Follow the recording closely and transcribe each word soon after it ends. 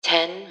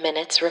10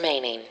 minutes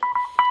remaining.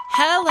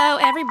 Hello,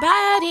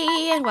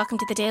 everybody, and welcome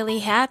to the Daily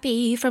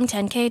Happy from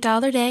 10K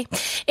Dollar Day.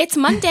 It's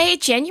Monday,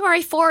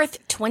 January 4th,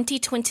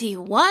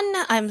 2021.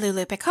 I'm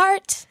Lulu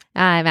Picard.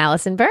 I'm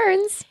Allison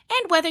Burns.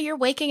 And whether you're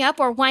waking up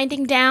or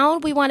winding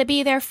down, we want to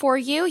be there for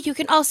you. You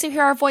can also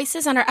hear our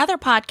voices on our other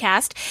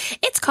podcast.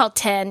 It's called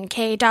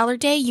 10K Dollar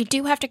Day. You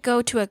do have to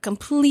go to a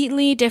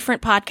completely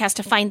different podcast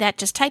to find that.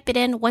 Just type it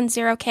in,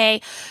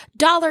 10K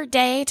Dollar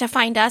Day, to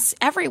find us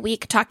every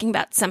week talking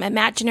about some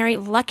imaginary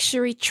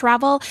luxury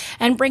travel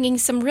and bringing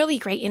some really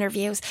great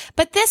interviews.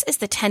 But this is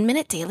the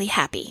 10-minute Daily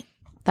Happy.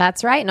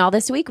 That's right. And all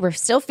this week, we're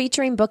still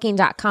featuring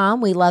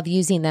Booking.com. We love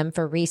using them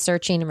for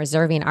researching and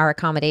reserving our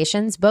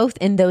accommodations, both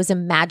in those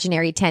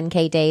imaginary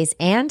 10K days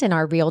and in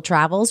our real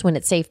travels when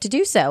it's safe to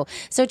do so.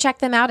 So check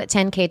them out at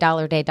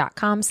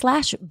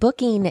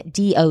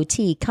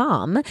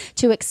 10kdollarday.com/bookingdot.com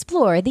to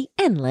explore the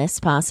endless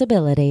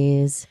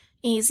possibilities.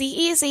 Easy,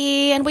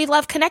 easy. And we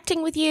love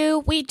connecting with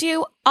you. We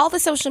do all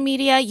the social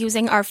media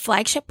using our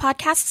flagship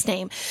podcast's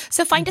name.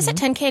 So find us at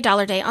 10K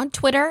Dollar Day on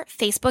Twitter,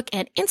 Facebook,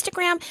 and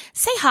Instagram.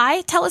 Say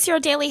hi. Tell us you're a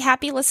Daily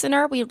Happy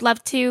listener. We'd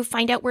love to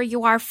find out where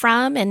you are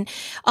from and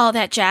all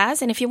that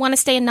jazz. And if you want to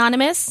stay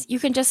anonymous, you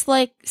can just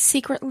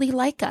secretly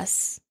like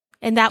us.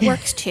 And that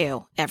works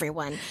too,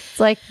 everyone.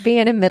 It's like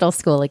being in middle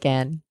school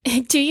again.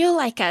 Do you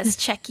like us?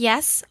 Check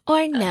yes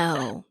or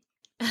no.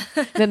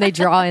 Then they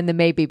draw in the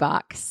maybe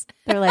box.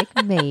 They're like,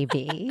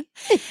 maybe.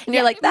 And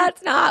you're like,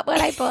 that's not what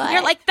I put.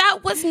 You're like, that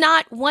was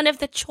not one of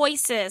the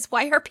choices.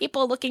 Why are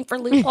people looking for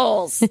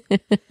loopholes?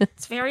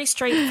 It's very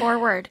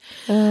straightforward.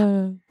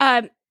 It's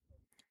kind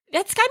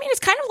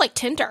of like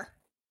Tinder.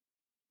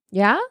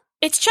 Yeah?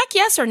 It's check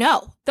yes or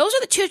no. Those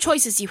are the two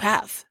choices you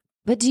have.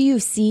 But do you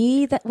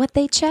see what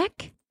they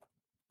check?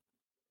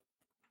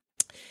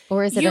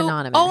 Or is it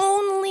anonymous? You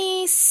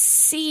only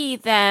see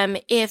them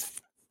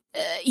if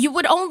you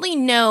would only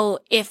know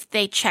if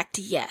they checked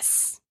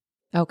yes.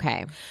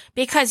 Okay.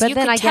 Because but you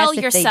could tell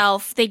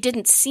yourself they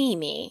didn't see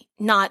me,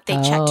 not they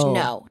checked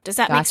no. Does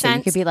that make sense?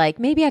 You could be like,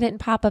 maybe I didn't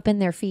pop up in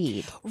their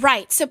feed.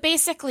 Right. So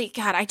basically,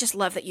 God, I just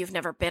love that you've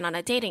never been on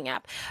a dating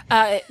app.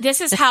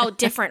 This is how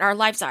different our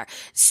lives are.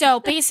 So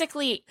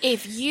basically,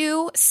 if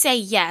you say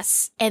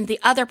yes and the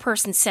other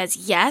person says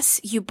yes,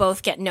 you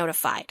both get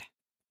notified.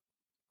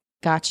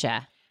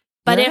 Gotcha.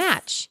 But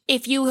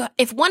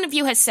if one of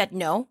you has said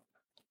no,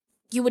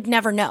 you would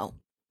never know.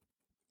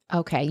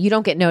 Okay. You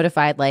don't get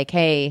notified like,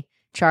 hey,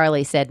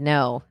 Charlie said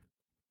no.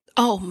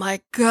 Oh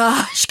my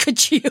gosh.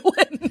 Could you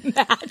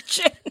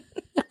imagine?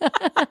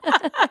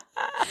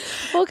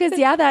 Well, because,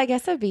 I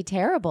guess that would be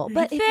terrible.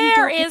 But if you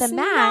don't get the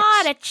match,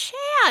 not a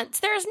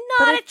chance. There's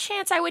not a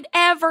chance I would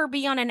ever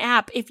be on an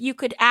app if you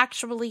could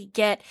actually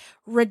get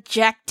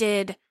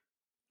rejected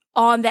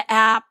on the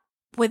app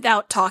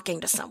without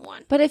talking to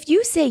someone. But if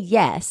you say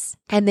yes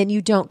and then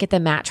you don't get the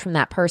match from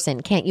that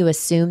person, can't you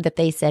assume that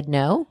they said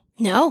no?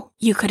 No,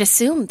 you could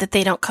assume that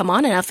they don't come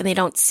on enough and they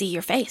don't see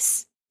your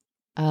face.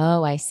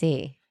 Oh, I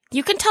see.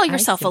 You can tell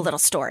yourself a little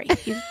story.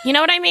 You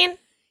know what I mean?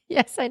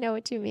 Yes, I know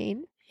what you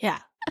mean. Yeah.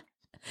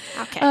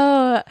 Okay.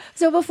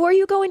 So before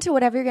you go into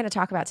whatever you're going to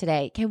talk about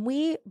today, can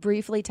we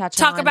briefly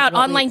talk about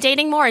online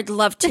dating more? I'd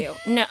love to.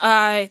 No,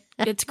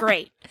 it's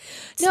great.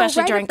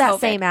 Especially during that COVID.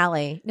 same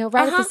alley. No,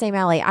 right up the same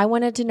alley. I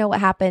wanted to know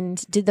what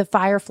happened. Did the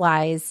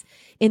fireflies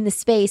in the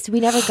space? We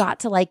never got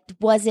to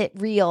was it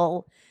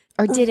real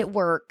or did it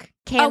work?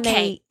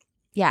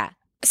 Yeah.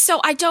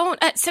 So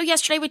so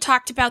yesterday we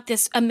talked about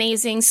this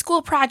amazing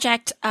school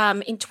project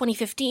in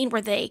 2015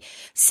 where they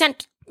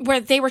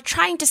were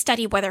trying to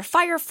study whether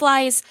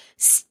fireflies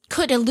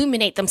could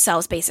illuminate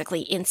themselves basically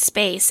in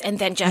space. And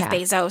then Jeff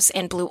Bezos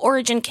and Blue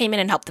Origin came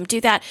in and helped them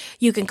do that.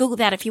 You can Google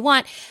that if you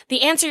want.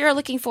 The answer you're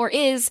looking for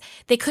is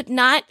they could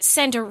not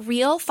send a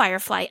real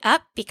firefly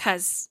up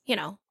because,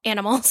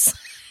 animals.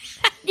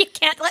 You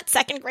can't let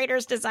second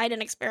graders design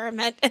an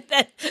experiment and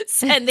then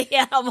send the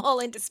animal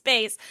into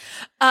space.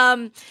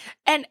 And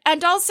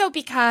also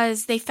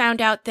because they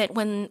found out that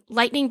when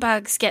lightning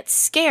bugs get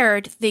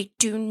scared, they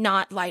do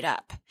not light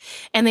up.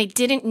 And they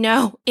didn't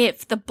know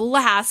if the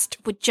blast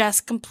would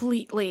just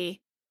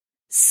completely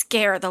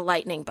scare the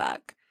lightning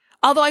bug.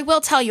 Although I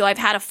will tell you, I've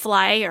had a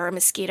fly or a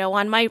mosquito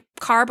on my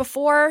car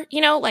before,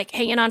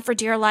 hanging on for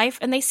dear life,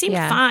 and they seemed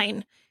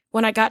fine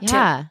when I got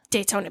to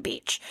Daytona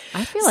Beach.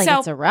 I feel like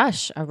it's a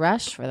rush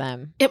for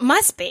them. It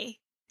must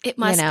be. It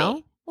must be.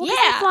 Well,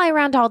 they fly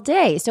around all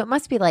day. So it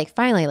must be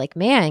finally,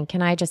 man,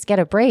 can I just get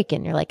a break?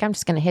 And you're like, I'm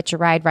just going to hitch a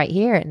ride right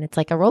here. And it's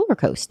like a roller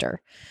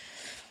coaster.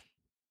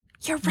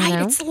 You're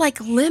right. It's like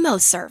limo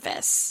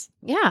service.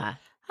 Yeah.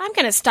 I'm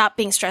going to stop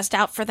being stressed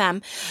out for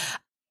them.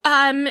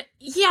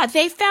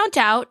 They found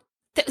out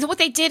what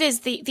they did is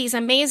these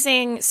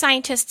amazing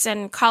scientists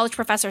and college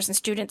professors and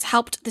students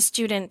helped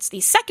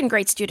these second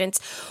grade students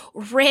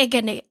rig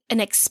an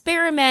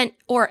experiment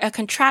or a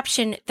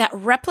contraption that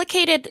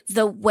replicated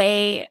the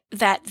way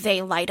that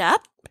they light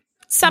up.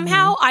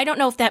 Somehow, I don't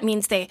know if that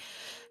means they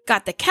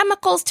got the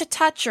chemicals to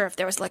touch or if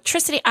there was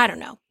electricity. I don't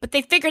know. But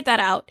they figured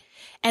that out.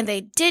 And they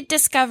did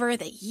discover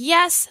that,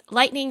 yes,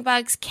 lightning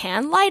bugs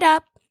can light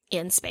up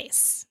in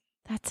space.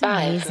 That's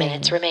 5 amazing.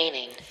 minutes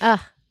remaining.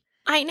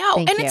 I know.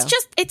 Thank And you.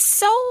 it's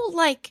so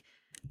like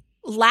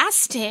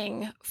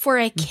lasting for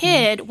a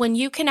kid when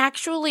you can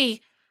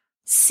actually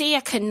see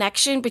a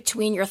connection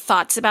between your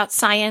thoughts about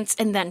science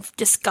and then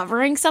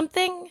discovering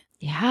something.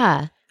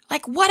 Yeah.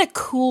 Like, what a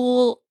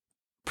cool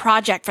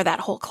project for that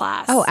whole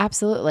class. Oh,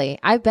 absolutely.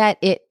 I bet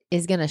it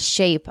is going to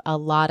shape a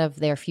lot of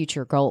their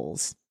future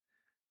goals.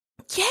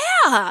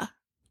 Yeah,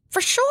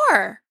 for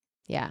sure.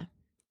 Yeah.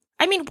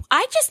 I mean,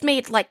 I just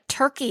made like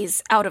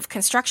turkeys out of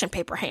construction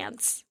paper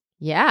hands.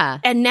 Yeah.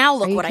 And now Are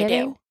look you what I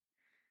kidding? do.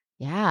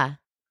 Yeah.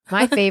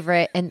 My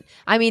favorite. And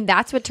I mean,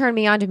 that's what turned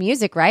me on to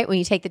music, right? When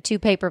you take the 2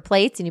 paper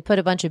plates and you put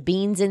a bunch of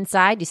beans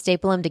inside, you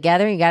staple them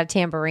together, and you got a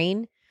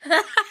tambourine.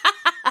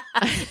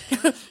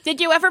 Did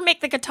you ever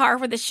make the guitar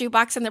with the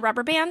shoebox and the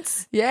rubber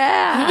bands?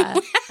 Yeah.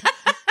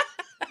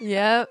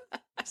 Yep.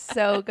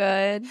 So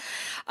good.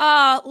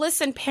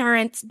 Listen,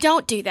 parents,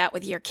 don't do that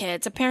with your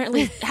kids.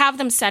 Apparently, have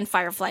them send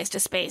fireflies to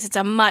space. It's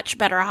a much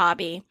better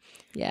hobby.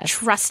 Yes.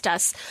 Trust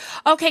us.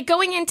 Okay,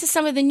 going into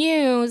some of the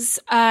news,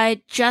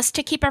 just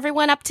to keep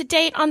everyone up to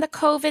date on the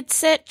COVID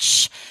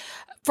sitch.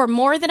 For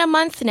more than a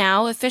month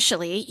now,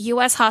 officially,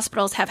 U.S.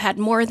 hospitals have had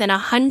more than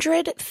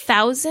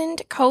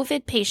 100,000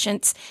 COVID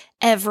patients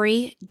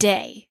every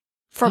day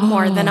for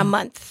more than a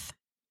month.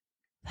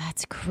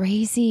 That's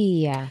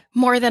crazy.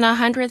 More than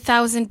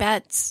 100,000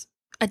 beds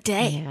a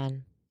day.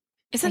 Man.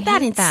 Isn't I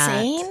that hate that.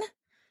 insane?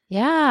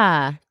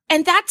 Yeah.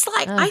 And that's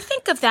like, Ugh. I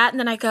think of that and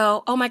then I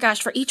go, oh my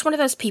gosh, for each one of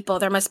those people,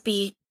 there must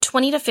be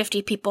 20 to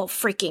 50 people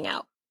freaking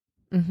out,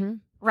 Mm-hmm.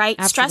 right?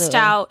 Stressed Absolutely.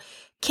 out,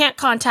 can't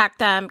contact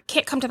them,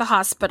 can't come to the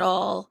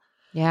hospital.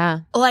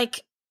 Yeah.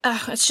 Like,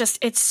 it's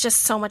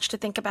just so much to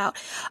think about.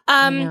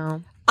 I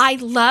know. I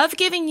love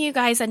giving you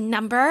guys a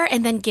number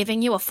and then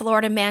giving you a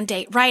Florida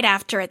mandate right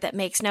after it that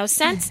makes no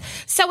sense.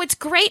 So it's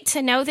great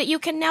to know that you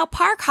can now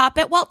park hop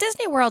at Walt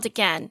Disney World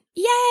again.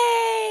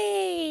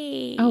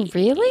 Yay! Oh,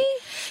 really?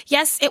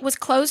 Yes, it was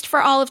closed for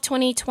all of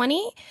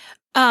 2020.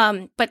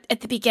 But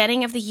at the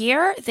beginning of the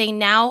year, they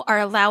now are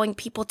allowing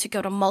people to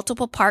go to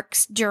multiple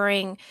parks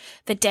during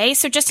the day.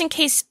 So just in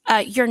case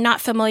you're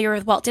not familiar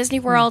with Walt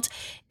Disney World,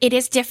 it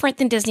is different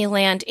than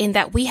Disneyland in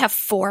that we have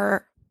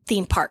 4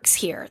 theme parks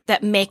here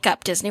that make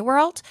up Disney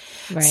World.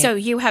 Right. So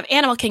you have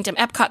Animal Kingdom,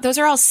 Epcot. Those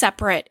are all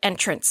separate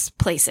entrance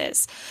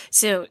places.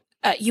 So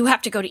you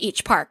have to go to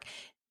each park.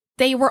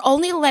 They were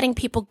only letting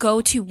people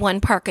go to one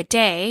park a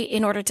day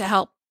in order to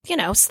help,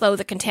 slow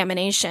the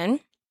contamination.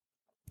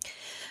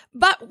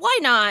 But why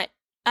not,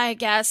 I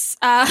guess,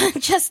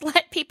 just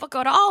let people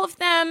go to all of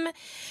them.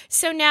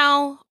 So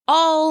now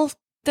all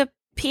the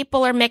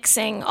people are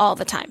mixing all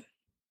the time.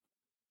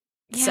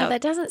 Yeah, So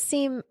that doesn't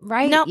seem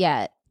right No.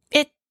 yet.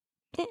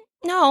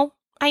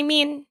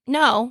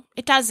 no,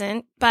 it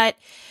doesn't. But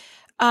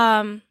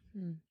yeah,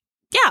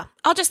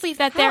 I'll just leave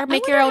that there. I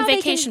Make your wonder own how they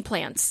vacation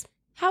plans.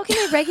 How can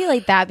they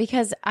regulate that?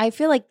 Because I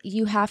feel like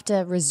you have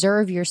to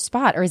reserve your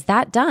spot. Or is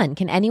that done?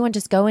 Can anyone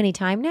just go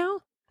anytime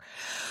now?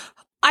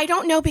 I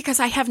don't know because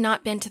I have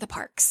not been to the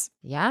parks.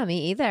 Yeah,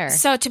 me either.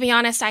 So to be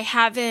honest, I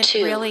haven't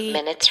 2 really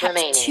minutes kept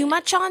remaining. too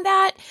much on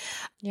that.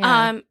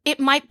 Yeah. It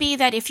might be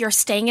that if you're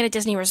staying at a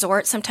Disney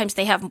resort, sometimes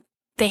they have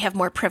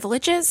more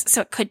privileges.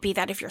 So it could be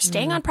that if you're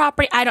staying on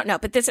property, I don't know.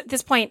 But at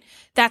this point,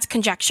 that's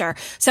conjecture.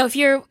 So if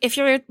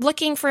you're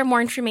looking for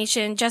more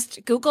information,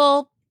 just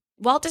Google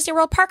Walt Disney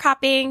World park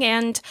hopping,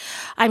 and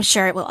I'm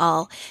sure it will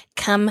all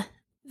come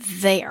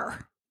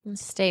there.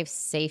 Stay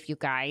safe, you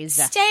guys.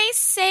 Stay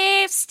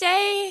safe.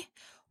 Stay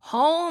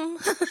home.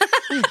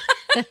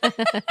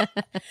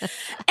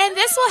 And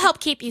this will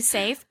help keep you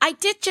safe. I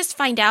did just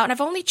find out, and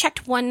I've only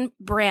checked one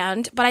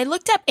brand, but I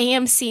looked up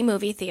AMC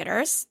movie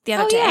theaters the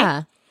other day.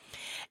 Yeah.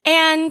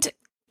 And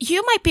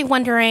you might be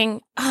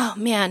wondering, oh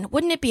man,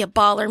 wouldn't it be a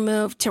baller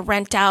move to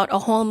rent out a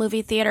whole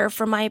movie theater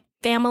for my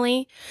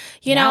family?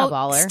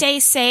 Baller. Stay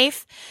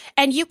safe.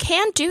 And you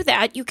can do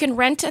that. You can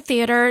rent a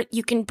theater.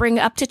 You can bring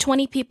up to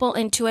 20 people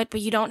into it,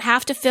 but you don't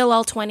have to fill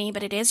all 20,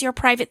 but it is your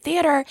private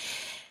theater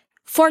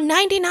for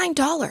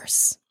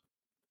 $99.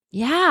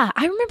 Yeah,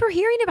 I remember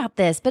hearing about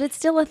this, but it's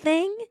still a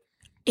thing?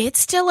 It's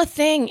still a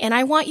thing. And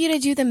I want you to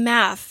do the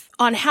math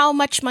on how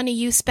much money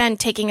you spend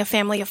taking a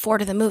family of 4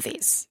 to the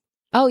movies.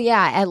 Oh,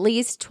 yeah, at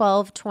least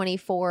 12,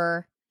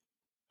 24,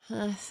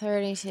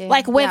 32.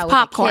 Like with a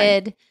popcorn.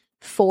 kid,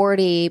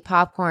 40,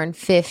 popcorn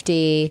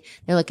 50.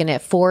 They're looking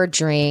at 4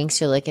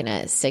 drinks. You're looking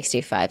at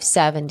 65,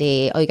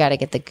 70. Oh, you got to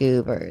get the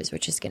goobers,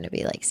 which is going to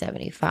be like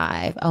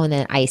 75. Oh, and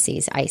then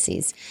ices.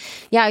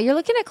 Yeah, you're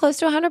looking at close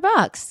to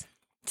 $100.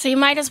 So you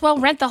might as well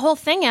rent the whole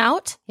thing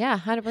out. Yeah,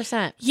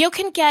 100%. You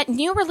can get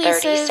new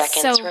releases. 30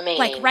 seconds so, remaining.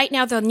 like right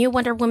now, the new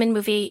Wonder Woman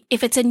movie,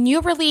 if it's a new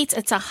release,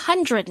 it's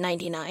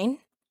 $199.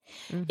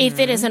 If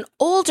it is an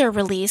older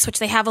release, which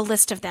they have a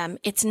list of them,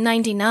 it's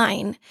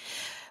 $99.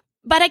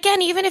 But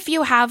again, even if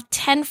you have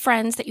 10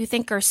 friends that you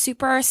think are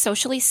super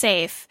socially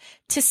safe,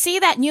 to see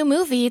that new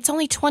movie, it's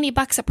only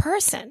 $20 a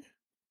person.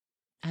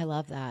 I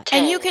love that.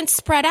 And you can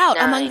spread out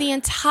among 9, the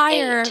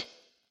entire 8,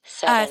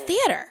 7,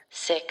 theater.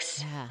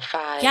 6, Yeah.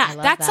 5, Yeah,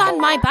 that's that.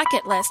 on my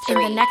bucket list in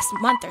the 3, next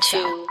month or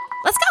so. 2,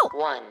 Let's go.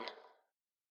 1.